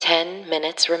10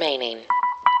 minutes remaining.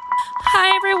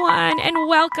 Hi, everyone, and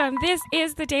welcome. This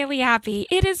is the Daily Happy.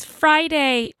 It is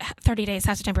Friday, 30 days,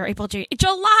 September, April, June,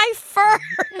 July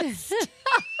 1st,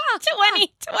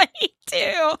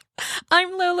 2022.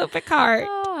 I'm Lulu Picard.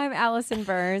 Oh, I'm Allison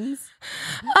Burns.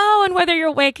 Oh, and whether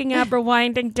you're waking up or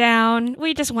winding down,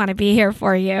 we just want to be here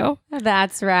for you.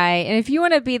 That's right. And if you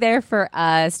want to be there for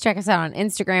us, check us out on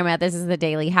Instagram at This Is The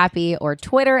Daily Happy or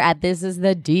Twitter at This Is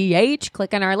The DH.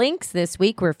 Click on our links. This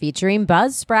week, we're featuring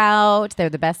Buzzsprout. They're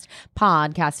the best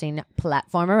podcasting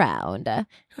platform around. The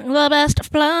best of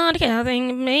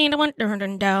podcasting, made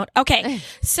one doubt. Okay,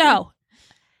 so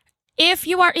if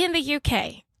you are in the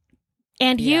UK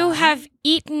and you have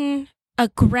eaten a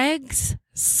Greggs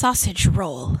sausage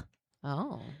roll.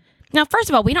 Oh. Now, first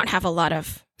of all, we don't have a lot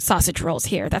of sausage rolls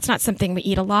here. That's not something we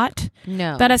eat a lot.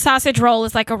 No. But a sausage roll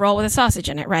is like a roll with a sausage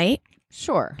in it, right?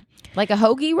 Sure. Like a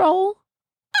hoagie roll?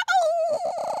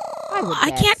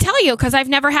 I can't tell you because I've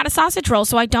never had a sausage roll,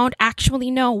 so I don't actually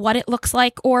know what it looks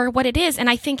like or what it is. And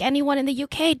I think anyone in the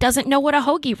UK doesn't know what a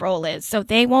hoagie roll is, so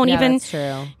they won't even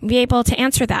be able to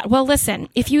answer that. Well, listen,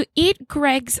 if you eat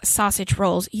Greggs sausage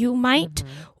rolls, you might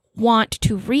want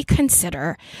to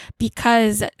reconsider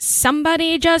because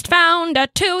somebody just found a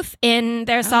tooth in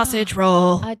their sausage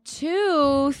roll. A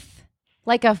tooth?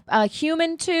 Like a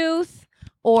human tooth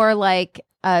or like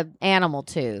an animal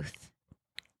tooth?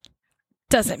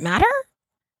 Does it matter?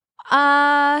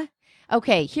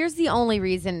 Okay, here's the only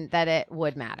reason that it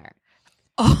would matter.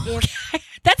 Oh, okay.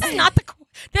 This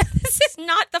is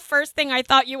not the first thing I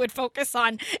thought you would focus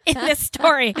on in this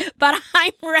story, but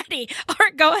I'm ready. All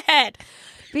right, go ahead.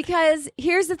 Because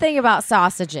here's the thing about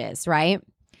sausages, right?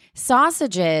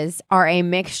 Sausages are a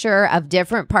mixture of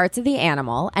different parts of the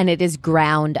animal, and it is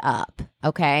ground up,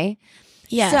 okay?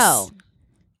 Yes. So,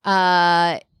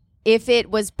 if it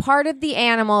was part of the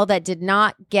animal that did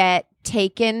not get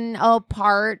taken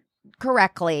apart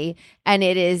correctly, and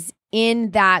it is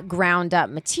in that ground up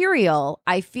material,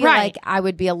 I feel like I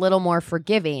would be a little more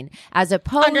forgiving, as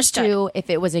opposed to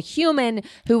if it was a human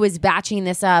who was batching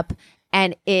this up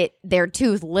and their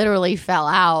tooth literally fell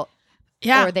out.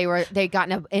 Yeah. Or they got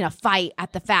in a fight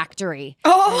at the factory.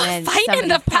 Oh, a fight in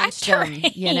the factory.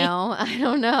 Them, you know? I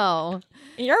don't know.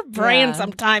 Your brain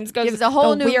sometimes goes gives a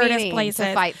whole new weirdest meaning places.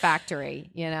 to Fight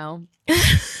Factory, you know?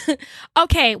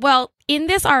 Okay, well, in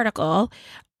this article,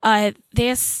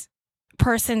 this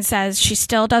person says she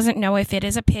still doesn't know if it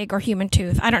is a pig or human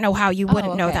tooth. I don't know how you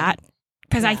wouldn't know that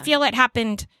because I feel it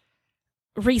happened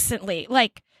recently.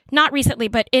 Like, not recently,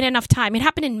 but in enough time. It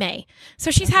happened in May. So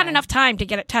she's had enough time to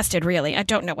get it tested, really. I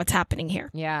don't know what's happening here.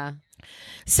 Yeah.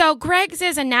 So Greggs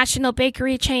is a national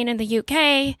bakery chain in the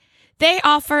UK. They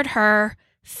offered her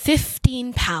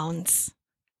 15 pounds.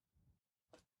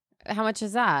 How much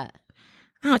is that?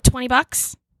 Oh,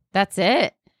 $20. That's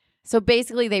it. So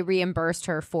basically they reimbursed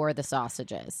her for the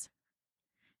sausages.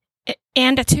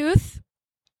 And a tooth?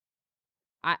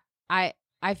 I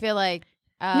feel like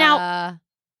now,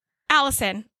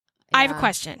 Allison, I have a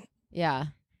question. Yeah.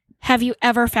 Have you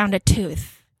ever found a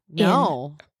tooth?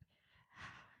 No.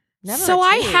 Never. So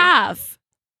I have.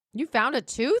 You found a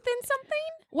tooth in something?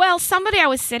 Well, somebody I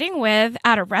was sitting with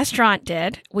at a restaurant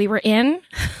did. We were in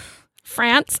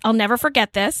France. I'll never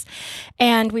forget this.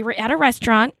 And we were at a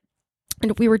restaurant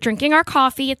and we were drinking our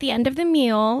coffee at the end of the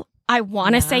meal. I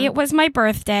want to say it was my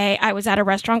birthday. I was at a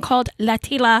restaurant called La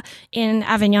Tila in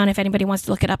Avignon. If anybody wants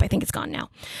to look it up, I think it's gone now.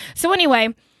 So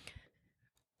anyway,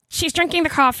 she's drinking the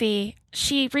coffee.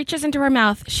 She reaches into her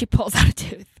mouth. She pulls out a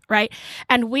tooth, right?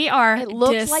 And we are... It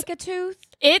looks like a tooth?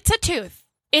 It's a tooth.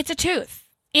 It's a tooth.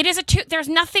 It is a tooth. There's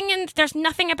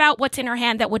nothing about what's in her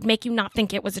hand that would make you not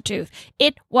think it was a tooth.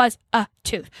 It was a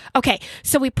tooth. Okay,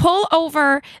 so we pull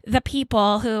over the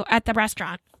people who at the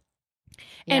restaurant,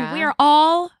 and we are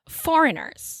all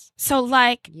foreigners. So,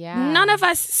 none of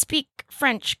us speak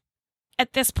French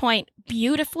at this point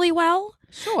beautifully well.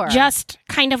 Sure. Just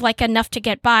kind of like enough to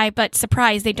get by, but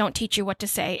surprise, they don't teach you what to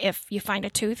say if you find a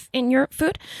tooth in your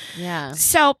food. Yeah.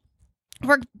 So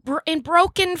we're in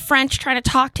broken French trying to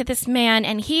talk to this man,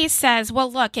 and he says,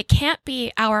 well, look, it can't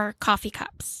be our coffee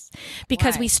cups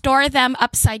because we store them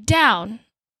upside down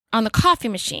on the coffee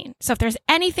machine. So if there's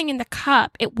anything in the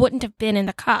cup, it wouldn't have been in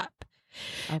the cup.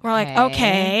 Okay. We're like,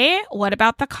 okay, what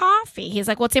about the coffee? He's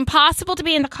like, well, it's impossible to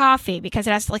be in the coffee because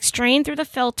it has to strain through the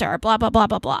filter, blah, blah, blah,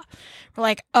 blah, blah. We're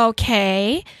like,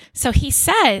 okay. So he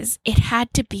says it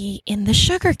had to be in the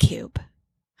sugar cube.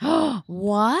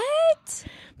 What?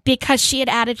 Because she had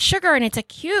added sugar and it's a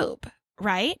cube,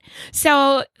 right?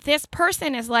 So this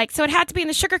person is like, so it had to be in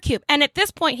the sugar cube. And at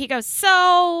this point he goes,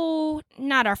 so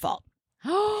not our fault.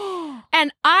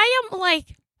 And I am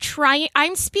like,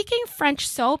 I'm speaking French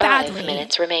so badly. 5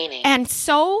 minutes remaining. And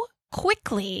so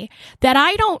quickly that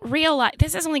I don't realize,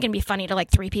 this is only going to be funny to like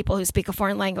 3 people who speak a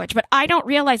foreign language, but I don't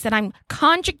realize that I'm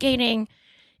conjugating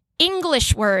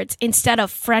English words instead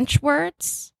of French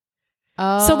words.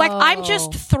 Oh. So like I'm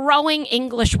just throwing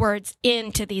English words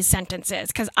into these sentences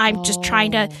because I'm just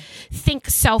trying to think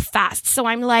so fast. So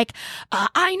I'm like,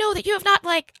 I know that you have not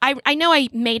like, I know I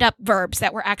made up verbs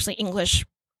that were actually English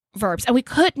verbs, and we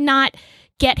could not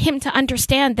get him to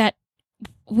understand that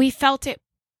we felt it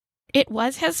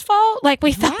was his fault. Like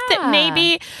we felt that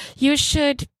maybe you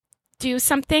should do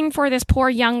something for this poor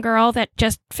young girl that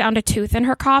just found a tooth in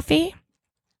her coffee.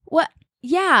 What?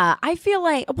 Yeah, I feel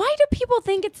like, why do people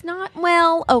think it's not?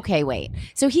 Well, okay, wait.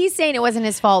 So he's saying it wasn't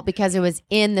his fault because it was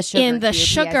in the sugar. In the cube.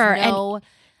 sugar. And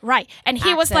right. And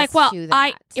he was like, well,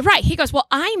 he goes, well,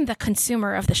 I'm the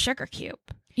consumer of the sugar cube.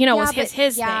 You know, it was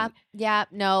his thing. Yeah,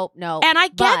 no. And I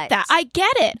get that. I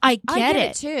get it. I get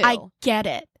it too. I get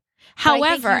it.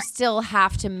 However, I think you still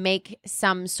have to make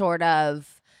some sort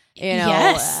of,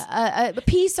 yes. a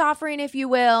peace offering, if you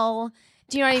will.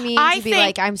 Do you know what I mean? To be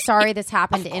like, I'm sorry this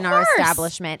happened in our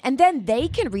establishment. And then they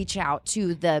can reach out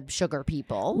to the sugar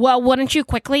people. Well, wouldn't you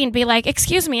quickly and be like,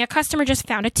 excuse me, a customer just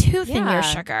found a tooth in your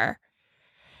sugar.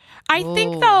 I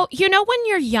think, though, when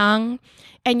you're young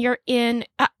and you're in,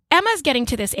 Emma's getting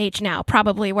to this age now,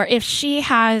 probably, where if she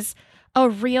has a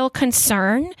real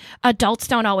concern, adults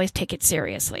don't always take it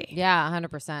seriously. Yeah,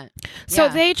 100%. So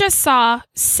they just saw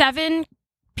 7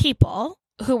 people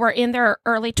who were in their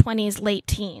early 20s, late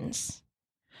teens.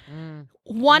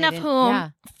 One of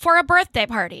whom for a birthday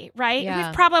party, right? Yeah.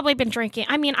 We've probably been drinking.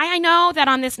 I mean, I know that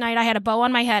on this night I had a bow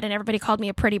on my head and everybody called me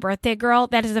a pretty birthday girl.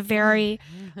 That is a very,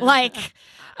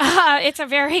 it's a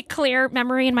very clear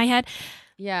memory in my head.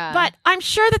 Yeah. But I'm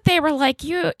sure that they were like,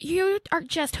 you are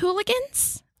just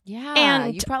hooligans. Yeah.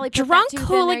 And you probably drunk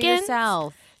hooligans.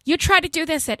 Yourself. You try to do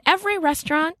this at every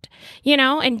restaurant,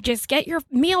 and just get your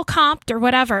meal comped or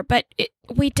whatever. But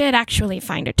we did actually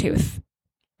find a tooth.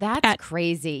 That's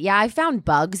crazy. Yeah, I found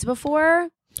bugs before,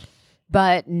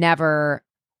 but never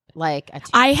like a tooth.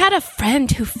 I had a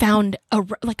friend who found a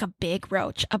big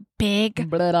roach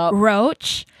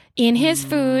in his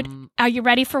food. Are you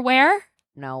ready for where?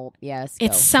 No, yes.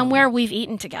 It's somewhere we've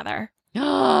eaten together.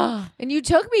 And you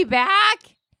took me back?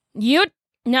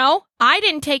 No, I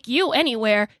didn't take you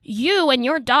anywhere. You and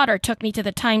your daughter took me to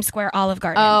the Times Square Olive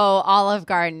Garden. Oh, Olive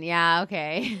Garden. Yeah,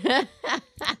 okay.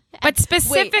 But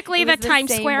specifically the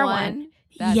Times Square one.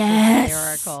 That's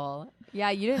hysterical. Yeah,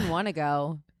 you didn't want to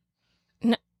go.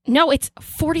 No, it's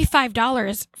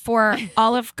 $45 for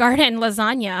Olive Garden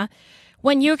lasagna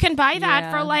when you can buy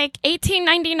that for like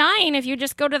 $18.99 if you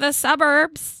just go to the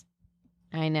suburbs.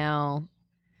 I know.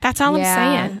 That's all I'm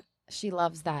saying. She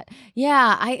loves that.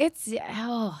 Yeah,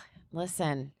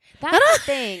 listen. That's the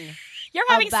thing. You're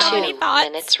having so many thoughts.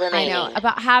 2 minutes remaining. I know.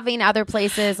 About having other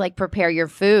places like prepare your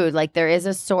food. Like there is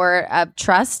a sort of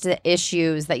trust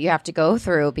issues that you have to go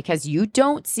through because you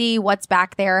don't see what's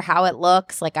back there, how it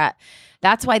looks. Like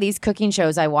that's why these cooking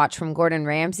shows I watch from Gordon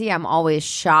Ramsay, I'm always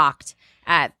shocked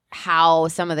at how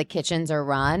some of the kitchens are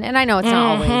run. And I know it's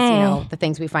not always, the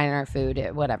things we find in our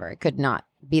food, whatever. It could not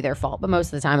be their fault, but most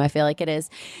of the time I feel like it is.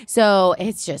 So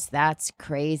it's just, that's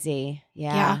crazy.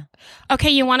 Yeah. Okay,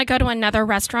 you want to go to another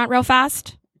restaurant real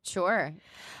fast? Sure.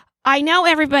 I know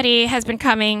everybody has been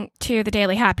coming to the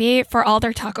Daily Happy for all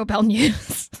their Taco Bell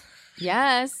news.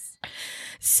 Yes.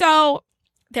 So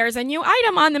there's a new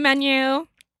item on the menu.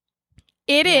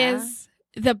 It is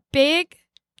the big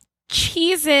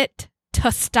Cheez-It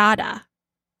tostada.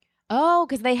 Oh,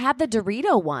 because they had the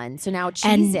Dorito one. So now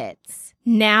Cheez-Its.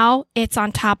 Now it's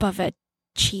on top of a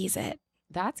Cheez-It.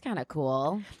 That's kind of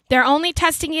cool. They're only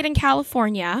testing it in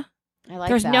California. I like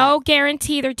There's that. no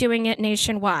guarantee they're doing it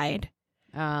nationwide.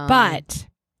 But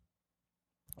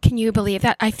can you believe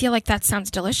that? I feel like that sounds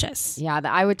delicious. Yeah,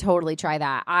 I would totally try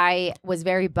that. I was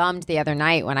very bummed the other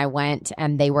night when I went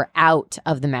and they were out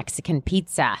of the Mexican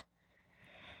pizza.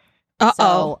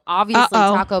 So obviously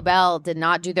Taco Bell did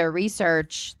not do their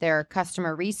research, their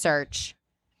customer research.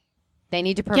 They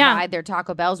need to provide their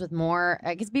Taco Bells with more,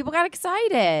 because people got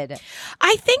excited.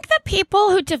 I think the people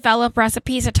who develop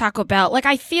recipes at Taco Bell,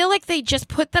 I feel like they just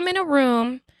put them in a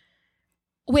room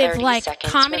with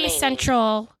Comedy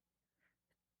Central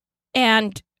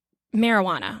and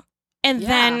marijuana. And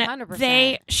then 100%.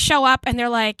 they show up and they're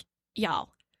like, y'all.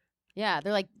 Yeah,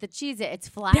 they're like, the Cheez-It, it's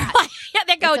flat.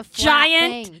 They go, it's a flat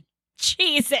giant thing.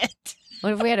 Cheez-It.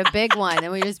 What if we had a big one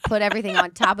and we just put everything on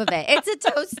top of it? It's a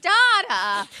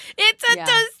tostada. It's a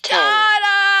tostada.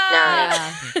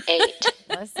 10, 9,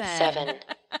 8, Listen. 7,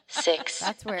 6.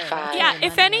 That's where. 5. Yeah,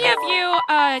 if any of you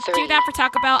do that for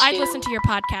Taco Bell, I'd listen to your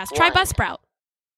podcast. Try Buzzsprout.